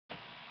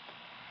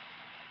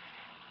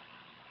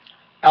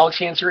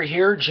Alex Answer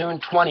here, June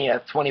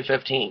 20th,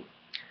 2015.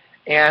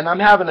 And I'm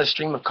having a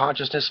stream of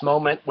consciousness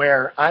moment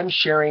where I'm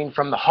sharing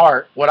from the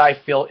heart what I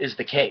feel is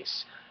the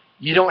case.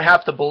 You don't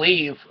have to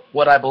believe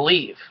what I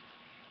believe,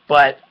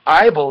 but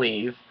I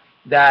believe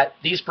that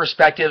these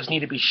perspectives need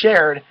to be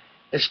shared,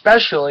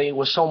 especially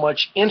with so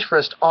much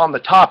interest on the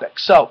topic.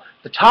 So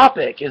the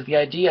topic is the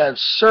idea of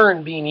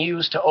Cern being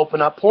used to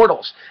open up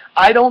portals.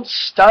 I don't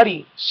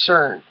study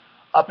Cern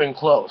up and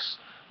close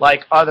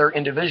like other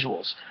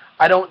individuals.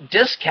 I don't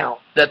discount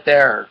that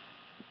they're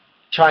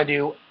trying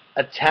to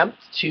attempt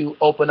to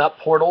open up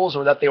portals,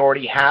 or that they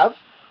already have,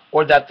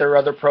 or that there are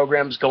other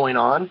programs going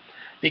on,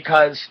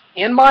 because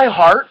in my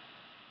heart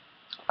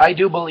I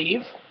do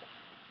believe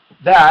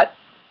that,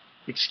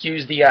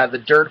 excuse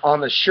the dirt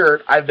on the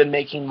shirt, I've been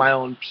making my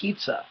own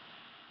pizza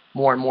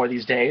more and more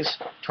these days,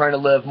 trying to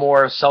live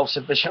more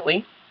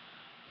self-sufficiently.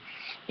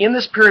 In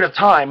this period of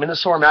time, in the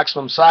solar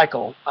maximum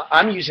cycle,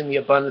 I'm using the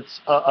abundance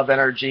of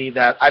energy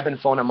that I've been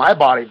feeling in my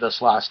body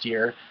this last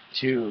year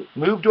to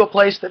move to a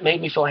place that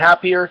made me feel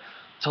happier,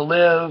 to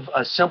live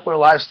a simpler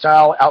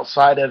lifestyle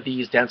outside of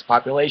these dense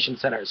population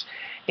centers.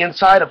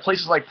 Inside of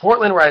places like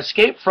Portland, where I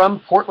escaped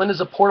from, Portland is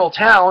a portal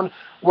town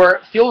where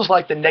it feels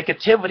like the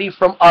negativity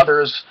from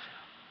others,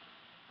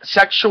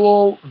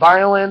 sexual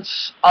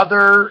violence,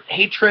 other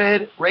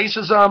hatred,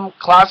 racism,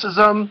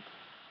 classism,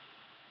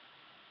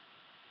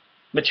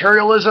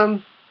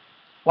 materialism,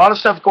 a lot of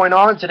stuff going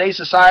on in today's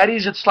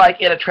societies. It's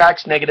like it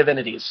attracts negative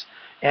entities.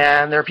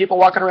 And there are people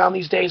walking around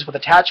these days with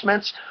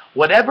attachments.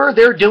 Whatever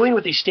they're doing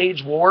with these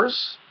stage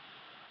wars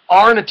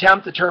are an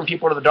attempt to turn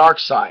people to the dark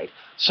side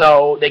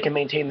so they can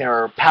maintain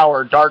their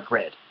power dark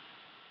grid.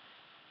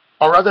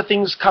 Are other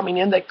things coming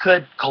in that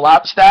could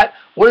collapse that?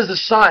 What does the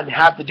sun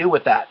have to do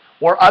with that?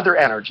 Or other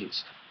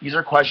energies? These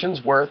are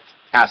questions worth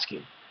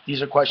asking.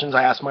 These are questions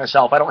I ask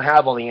myself. I don't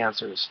have all the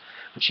answers.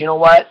 But you know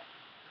what?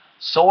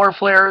 Solar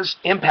flares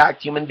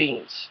impact human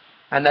beings.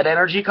 And that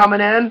energy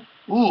coming in,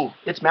 ooh,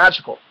 it's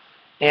magical.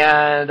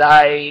 And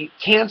I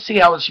can't see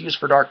how it's used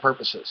for dark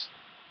purposes.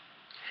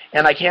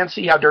 And I can't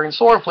see how during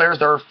solar flares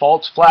there are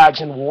false flags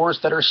and wars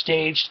that are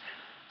staged.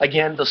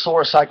 Again, the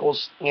solar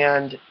cycles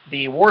and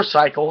the war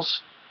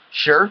cycles,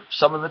 sure,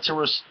 some of it's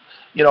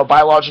a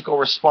biological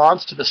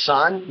response to the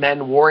sun,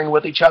 men warring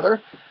with each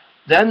other.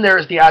 Then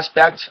there's the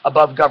aspect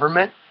above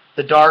government,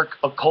 the dark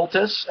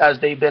occultists, as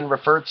they've been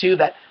referred to,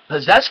 that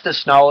possess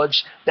this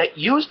knowledge, that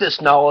use this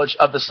knowledge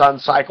of the sun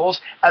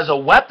cycles as a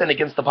weapon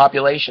against the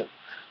population.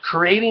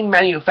 Creating,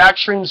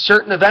 manufacturing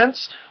certain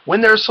events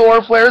when there are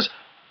solar flares.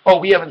 Oh,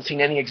 we haven't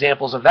seen any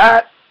examples of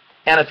that.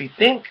 And if you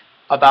think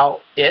about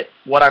it,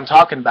 what I'm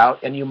talking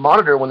about, and you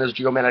monitor when there's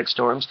geomagnetic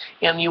storms,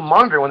 and you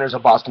monitor when there's a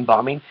Boston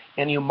bombing,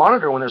 and you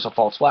monitor when there's a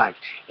false flag,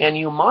 and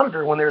you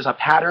monitor when there's a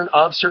pattern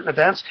of certain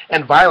events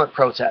and violent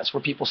protests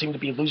where people seem to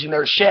be losing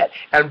their shit,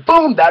 and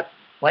boom, that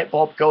light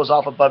bulb goes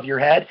off above your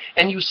head,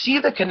 and you see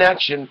the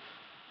connection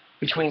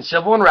between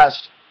civil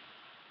unrest,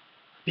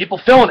 people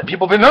feeling it,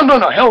 people being,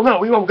 no, hell no,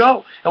 we won't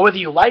go. And whether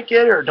you like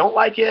it or don't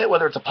like it,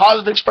 whether it's a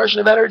positive expression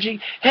of energy,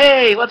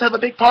 hey, let's have a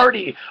big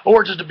party,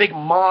 or just a big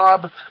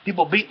mob,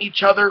 people beating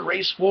each other,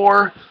 race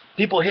war,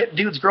 people hitting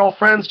dudes'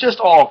 girlfriends, just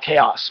all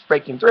chaos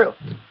breaking through.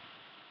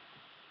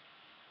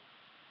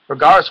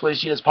 Regardless whether you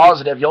see it as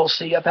positive, you'll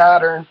see a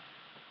pattern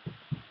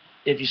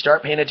if you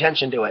start paying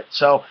attention to it.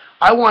 So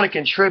I want to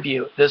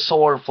contribute this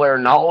solar flare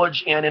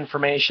knowledge and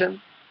information.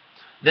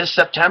 This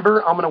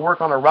September, I'm going to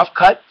work on a rough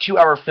cut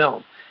 2-hour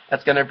film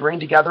that's going to bring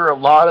together a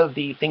lot of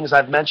the things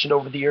I've mentioned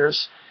over the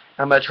years.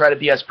 I'm going to try to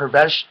be as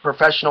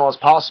professional as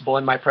possible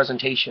in my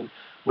presentation,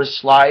 with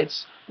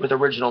slides, with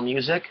original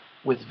music,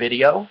 with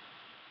video,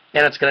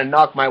 and it's going to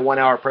knock my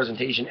 1-hour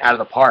presentation out of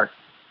the park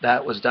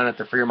that was done at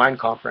the Free Your Mind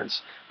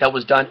conference, that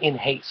was done in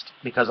haste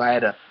because I had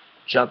to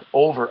jump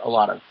over a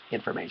lot of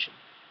information.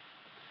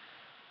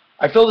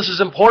 I feel this is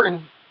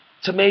important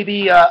to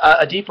maybe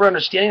a deeper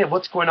understanding of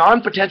what's going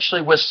on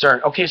potentially with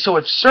Cern. Okay, so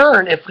if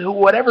Cern, if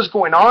whatever's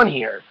going on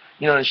here,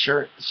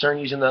 Cern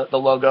using the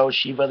logo,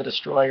 Shiva the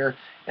Destroyer,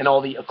 and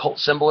all the occult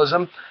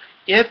symbolism,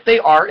 if they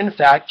are in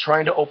fact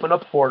trying to open a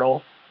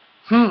portal,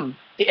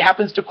 it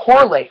happens to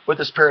correlate with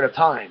this period of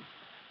time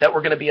that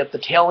we're going to be at the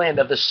tail end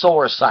of the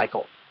solar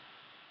cycle.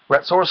 We're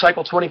at solar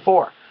cycle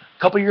 24.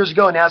 A couple years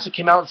ago, NASA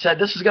came out and said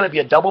this is going to be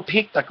a double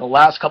peak that will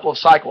last a couple of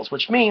cycles,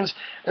 which means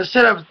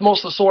instead of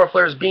most of the solar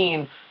flares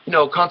being,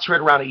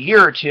 concentrated around a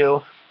year or two,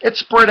 it's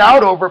spread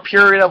out over a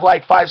period of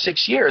like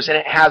 5-6 years, and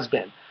it has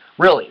been.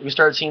 Really, we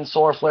started seeing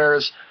solar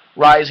flares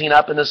rising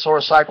up in the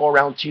solar cycle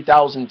around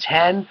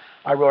 2010.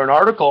 I wrote an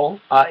article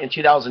in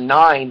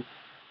 2009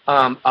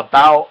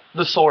 about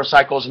the solar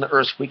cycles in the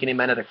Earth's weakening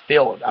magnetic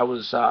field. I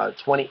was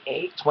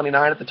 28,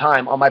 29 at the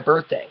time, on my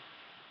birthday,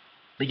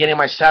 beginning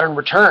my Saturn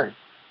return.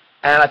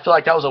 And I feel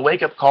like that was a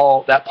wake-up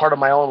call, that part of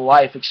my own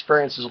life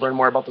experiences, learn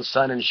more about the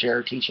sun and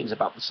share teachings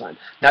about the sun.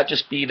 Not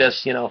just be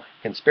this,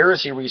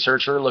 conspiracy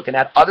researcher looking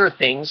at other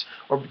things,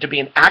 or to be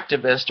an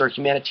activist or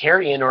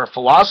humanitarian or a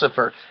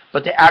philosopher,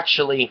 but to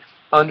actually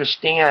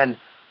understand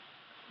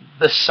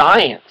the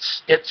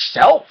science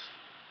itself.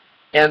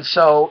 And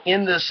so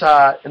in this,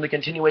 in the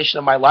continuation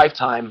of my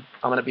lifetime,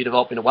 I'm going to be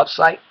developing a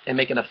website and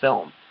making a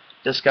film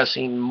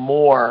discussing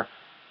more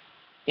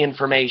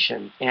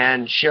information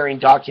and sharing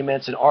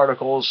documents and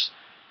articles.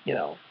 You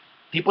know,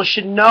 people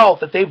should know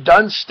that they've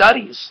done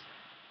studies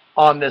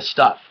on this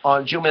stuff,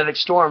 on geomagnetic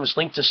storms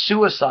linked to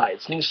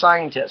suicides, new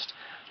scientists.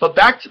 But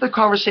back to the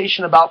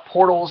conversation about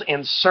portals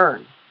and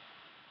Cern.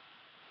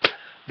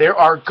 There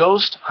are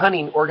ghost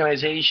hunting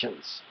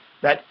organizations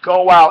that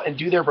go out and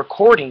do their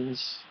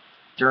recordings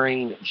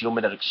during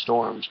geomagnetic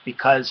storms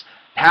because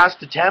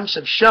past attempts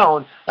have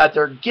shown that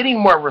they're getting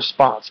more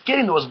response,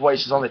 getting those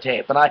voices on the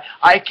tape. And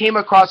I came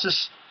across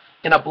this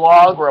in a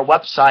blog or a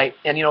website,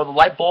 and you know, the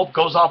light bulb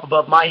goes off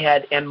above my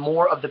head and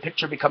more of the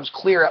picture becomes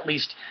clear, at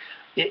least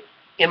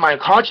in my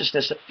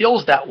consciousness. It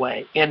feels that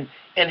way, and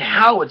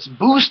how it's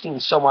boosting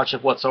so much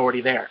of what's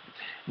already there.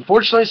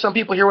 Unfortunately, some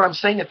people hear what I'm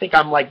saying and think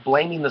I'm like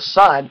blaming the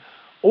sun,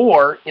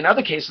 or in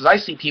other cases I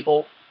see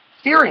people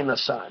fearing the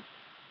sun.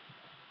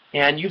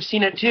 And you've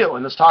seen it too,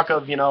 and this talk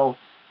of, you know,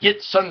 get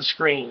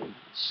sunscreen,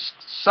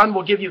 sun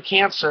will give you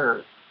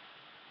cancer,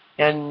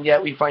 and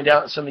yet we find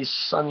out some of these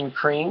sun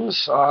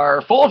creams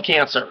are full of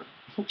cancer,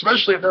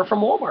 especially if they're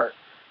from Walmart.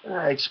 And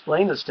I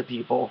explain this to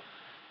people,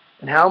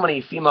 and how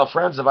many female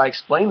friends have I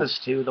explained this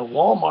to? The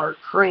Walmart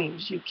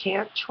creams you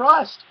can't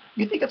trust.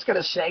 You think it's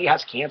going to say it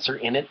has cancer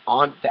in it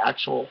on the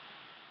actual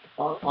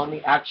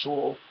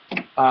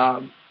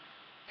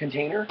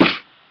container?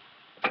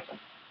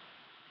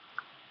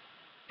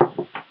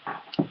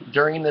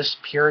 During this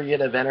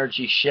period of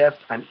energy shift,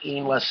 I'm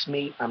eating less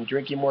meat, I'm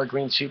drinking more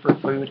green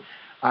superfood,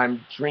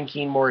 I'm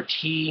drinking more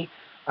tea,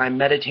 I'm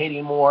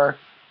meditating more.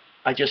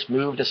 I just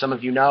moved, as some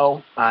of you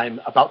know.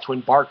 I'm about to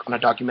embark on a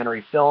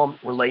documentary film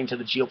relating to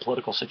the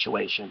geopolitical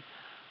situation.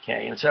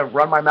 Okay, instead of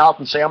run my mouth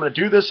and say I'm going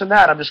to do this and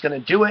that, I'm just going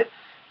to do it,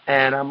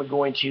 and I'm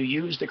going to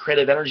use the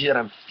creative energy that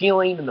I'm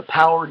feeling and the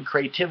power and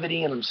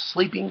creativity, and I'm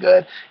sleeping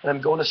good, and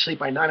I'm going to sleep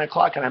by 9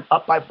 o'clock, and I'm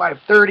up by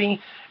 5:30,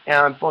 and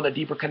I'm feeling a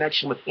deeper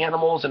connection with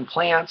animals and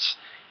plants,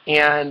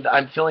 and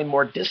I'm feeling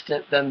more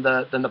distant than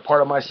the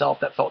part of myself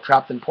that felt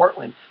trapped in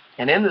Portland.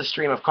 And in this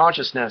stream of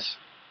consciousness,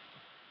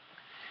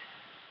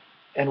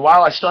 and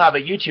while I still have a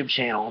YouTube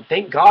channel,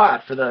 thank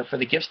God for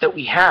the gifts that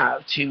we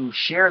have to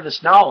share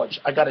this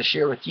knowledge. I got to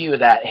share with you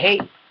that, hey,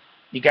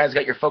 you guys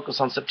got your focus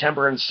on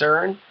September and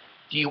Cern.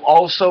 Do you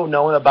also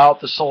know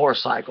about the solar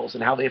cycles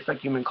and how they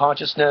affect human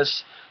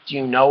consciousness? Do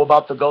you know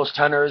about the ghost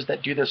hunters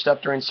that do their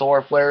stuff during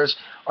solar flares?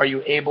 Are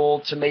you able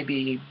to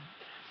maybe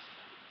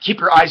keep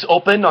your eyes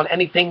open on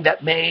anything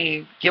that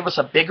may give us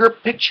a bigger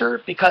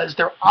picture? Because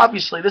they're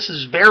obviously, this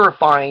is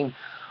verifying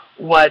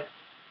what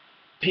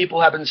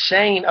people have been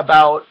saying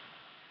about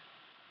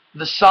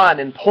the sun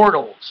and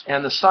portals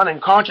and the sun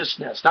and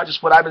consciousness. Not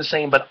just what I've been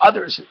saying, but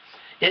others.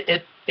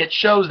 It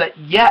shows that,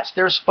 yes,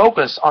 there's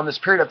focus on this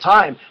period of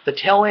time, the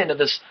tail end of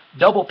this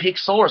double peak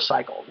solar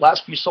cycle.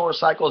 Last few solar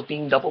cycles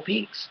being double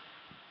peaks.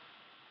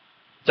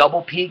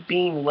 Double peak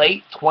being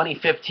late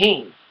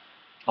 2015.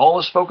 All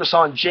this focus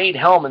on Jade,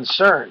 Helm, and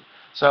Cern.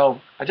 So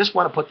I just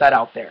want to put that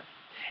out there.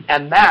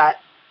 And that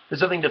is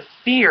something to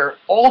fear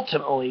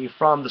ultimately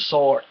from the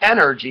solar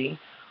energy.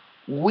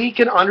 We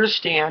can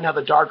understand how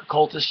the dark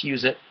occultists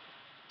use it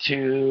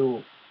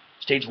to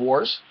stage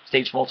wars,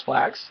 stage false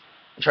flags,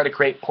 and try to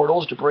create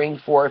portals to bring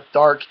forth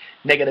dark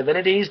negative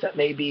entities that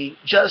may be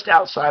just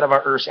outside of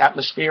our Earth's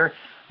atmosphere.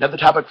 Another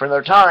topic for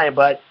another time,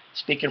 but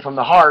speaking from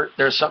the heart,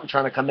 there's something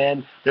trying to come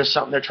in, there's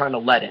something they're trying to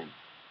let in.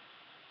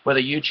 Whether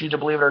you choose to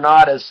believe it or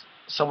not, as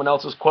someone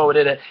else has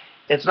quoted it,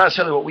 it's not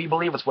necessarily what we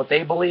believe, it's what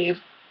they believe.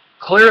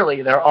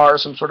 Clearly, there are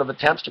some sort of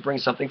attempts to bring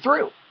something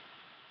through.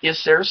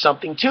 Is there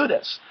something to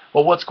this?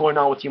 Well, what's going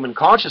on with human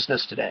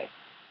consciousness today?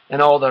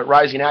 And all the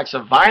rising acts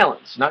of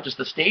violence, not just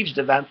the staged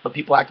event, but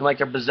people acting like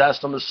they're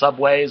possessed on the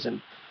subways,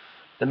 and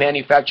the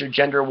manufactured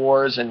gender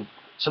wars, and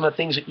some of the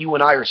things that you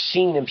and I are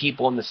seeing in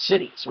people in the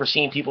cities. We're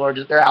seeing people are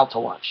just, they're out to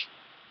lunch.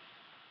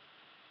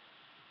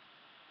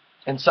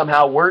 And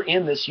somehow we're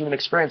in this human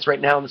experience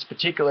right now in this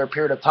particular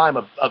period of time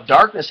of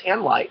darkness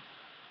and light,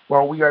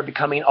 where we are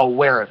becoming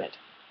aware of it.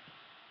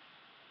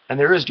 And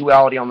there is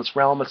duality on this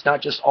realm. It's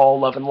not just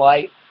all love and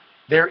light.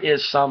 There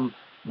is some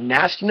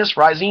nastiness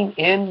rising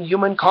in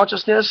human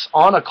consciousness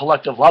on a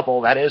collective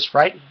level, that is,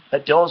 right,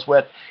 that deals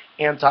with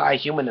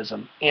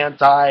anti-humanism,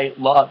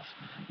 anti-love,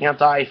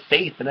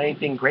 anti-faith in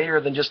anything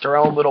greater than just our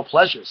own little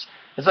pleasures.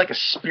 It's like a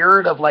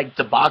spirit of like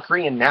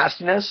debauchery and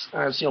nastiness.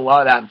 I've seen a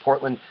lot of that in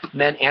Portland,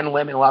 men and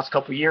women, in the last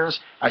couple of years.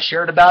 I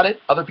shared about it.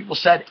 Other people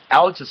said,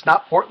 Alex, it's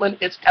not Portland,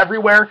 it's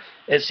everywhere.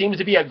 It seems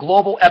to be a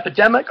global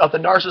epidemic of the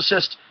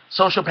narcissist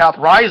sociopath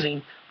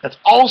rising. That's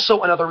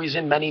also another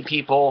reason many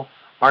people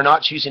are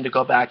not choosing to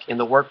go back in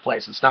the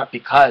workplace. It's not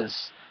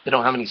because they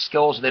don't have any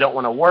skills or they don't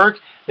want to work.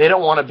 They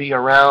don't want to be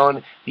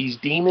around these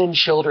demon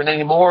children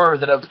anymore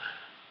that have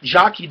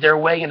jockeyed their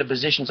way into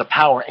positions of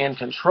power and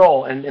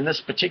control. And in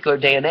this particular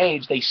day and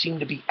age, they seem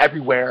to be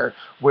everywhere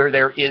where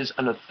there is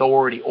an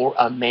authority or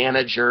a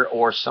manager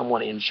or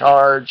someone in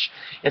charge.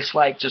 It's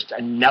like just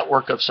a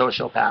network of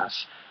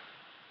sociopaths.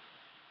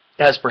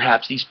 As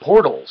perhaps these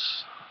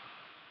portals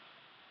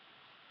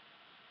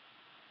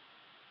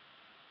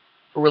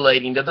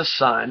relating to the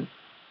sun,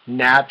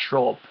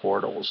 natural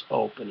portals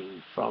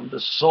opening from the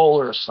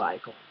solar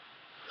cycle.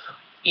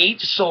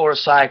 Each solar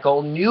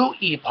cycle, new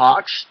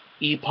epochs,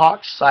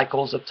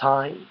 cycles of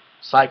time,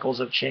 cycles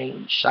of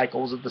change,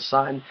 cycles of the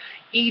sun.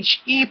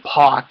 Each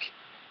epoch,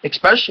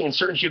 especially in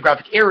certain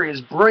geographic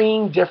areas,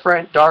 bring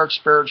different dark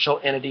spiritual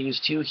entities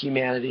to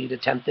humanity to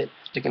tempt it,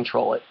 to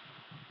control it,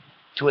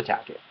 to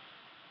attack it.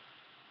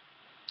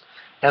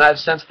 And I've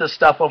sensed this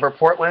stuff over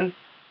Portland.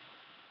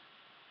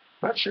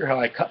 Not sure how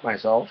I cut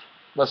myself.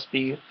 Must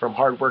be from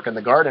hard work in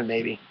the garden,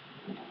 maybe.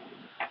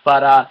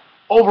 But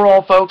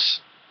overall,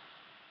 folks,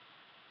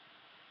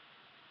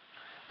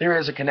 there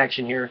is a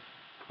connection here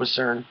with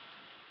Cern,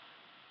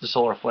 the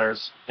solar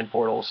flares and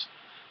portals.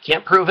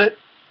 Can't prove it,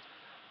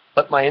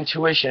 but my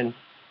intuition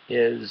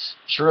is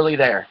surely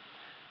there.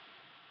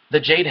 The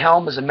Jade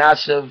Helm is a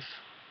massive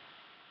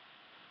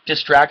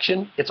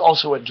distraction. It's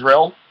also a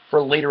drill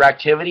for later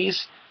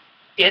activities.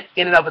 It,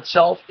 in and of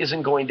itself,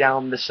 isn't going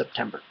down this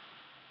September.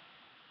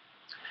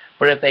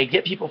 But if they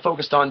get people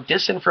focused on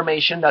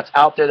disinformation that's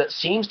out there that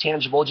seems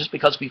tangible just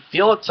because we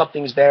feel that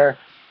something's there,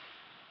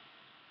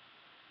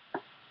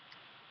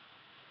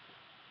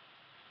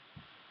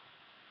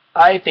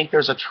 I think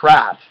there's a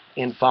trap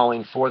in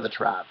falling for the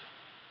trap.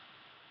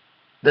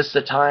 This is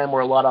a time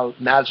where a lot of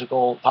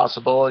magical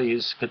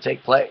possibilities could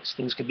take place.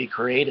 Things could be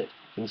created.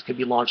 Things could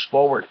be launched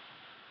forward.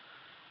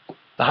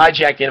 The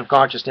hijacking of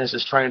consciousness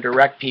is trying to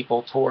direct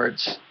people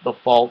towards the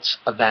false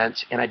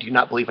event, and I do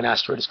not believe an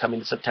asteroid is coming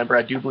in September.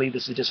 I do believe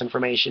this is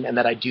disinformation, and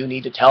that I do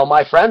need to tell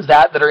my friends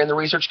that are in the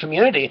research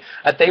community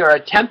that they are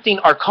attempting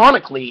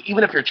archonically,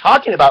 even if you're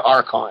talking about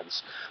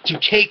archons, to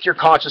take your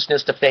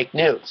consciousness to fake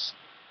news.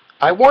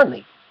 I warn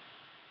thee.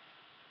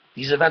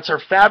 These events are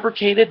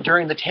fabricated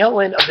during the tail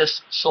end of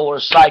this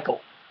solar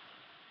cycle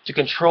to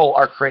control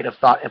our creative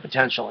thought and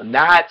potential, and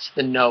that's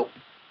the note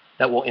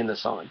that we'll end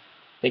this on.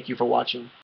 Thank you for watching.